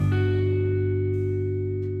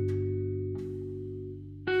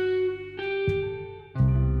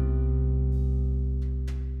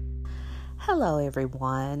Hello,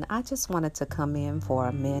 everyone. I just wanted to come in for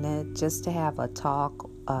a minute just to have a talk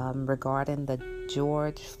regarding the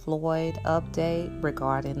George Floyd update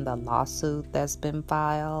regarding the lawsuit that's been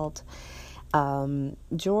filed.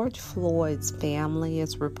 George Floyd's family,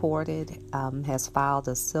 is reported, has filed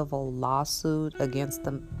a civil lawsuit against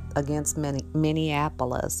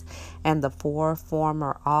Minneapolis and the four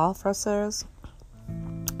former officers.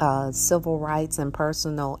 Civil rights and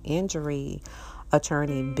personal injury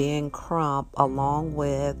attorney Ben Crump, along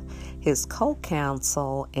with his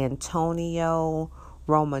co-counsel Antonio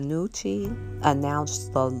Romanucci,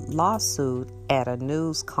 announced the lawsuit at a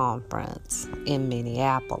news conference in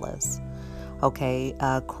Minneapolis.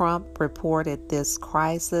 Crump reported this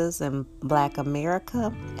crisis in Black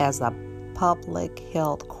America as a public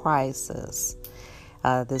health crisis.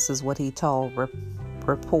 This is what he told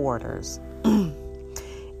reporters.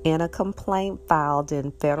 In a complaint filed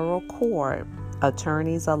in federal court,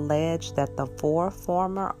 attorneys alleged that the four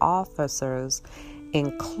former officers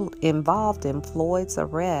involved in Floyd's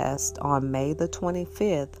arrest on May the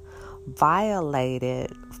 25th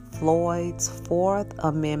violated Floyd's Fourth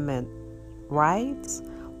Amendment rights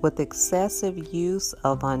with excessive use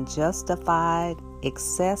of unjustified,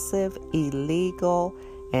 excessive, illegal,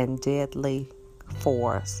 and deadly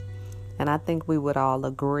force. And I think we would all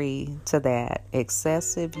agree to that.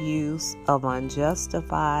 Excessive use of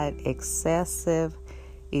unjustified, excessive,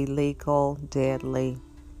 illegal, deadly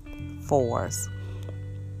force.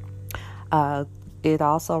 It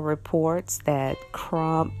also reports that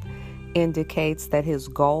Crump indicates that his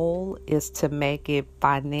goal is to make it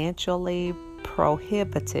financially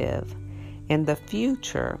prohibitive in the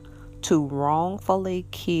future to wrongfully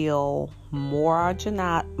kill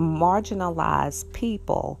marginalized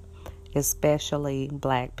people, especially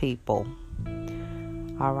Black people.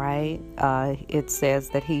 All right. It says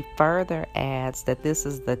that he further adds that this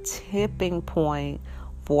is the tipping point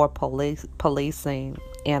for policing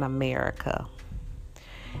in America.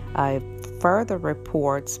 Further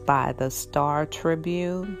reports by the Star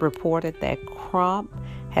Tribune reported that Crump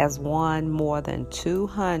has won more than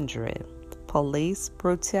 200 police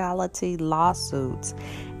brutality lawsuits,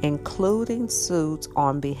 including suits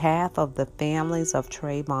on behalf of the families of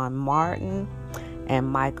Trayvon Martin and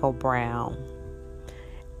Michael Brown.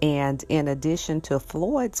 And in addition to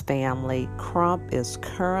Floyd's family, Crump is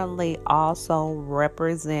currently also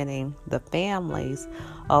representing the families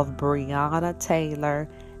of Breonna Taylor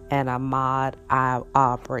and Ahmaud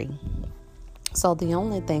Arbery. So the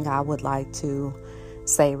only thing I would like to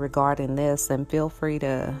say regarding this, and feel free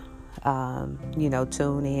to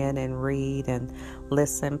tune in and read and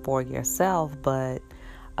listen for yourself. But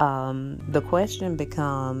the question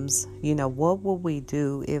becomes, what would we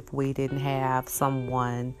do if we didn't have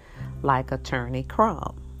someone like Attorney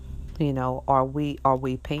Crump? Are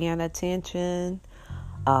we paying attention?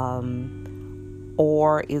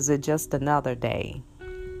 Or is it just another day?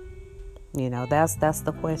 That's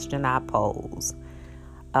the question I pose.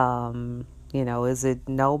 Is it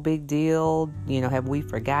no big deal? Have we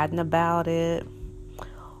forgotten about it?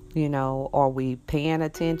 Are we paying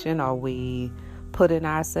attention? Are we putting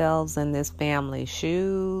ourselves in this family's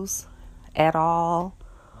shoes at all?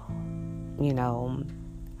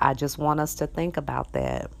 I just want us to think about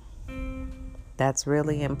that. That's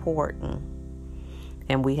really important.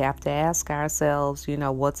 And we have to ask ourselves,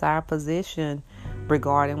 what's our position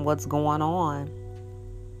regarding what's going on?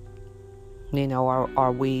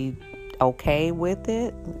 Are we okay with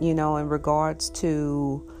it, in regards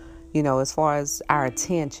to, as far as our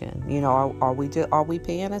attention, are we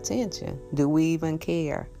paying attention? Do we even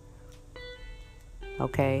care?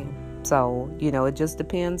 Okay. So, it just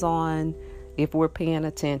depends on if we're paying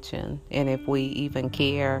attention and if we even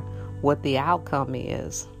care what the outcome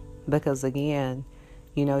is. Because again,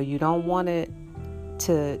 you don't want it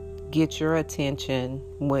to get your attention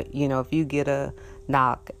when, if you get a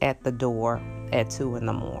knock at the door at 2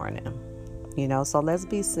 a.m. So let's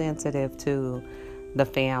be sensitive to the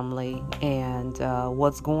family and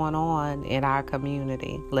what's going on in our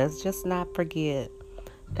community. Let's just not forget.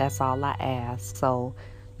 That's all I ask. So,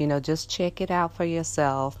 just check it out for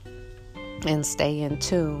yourself and stay in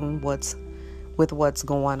tune with what's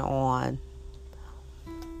going on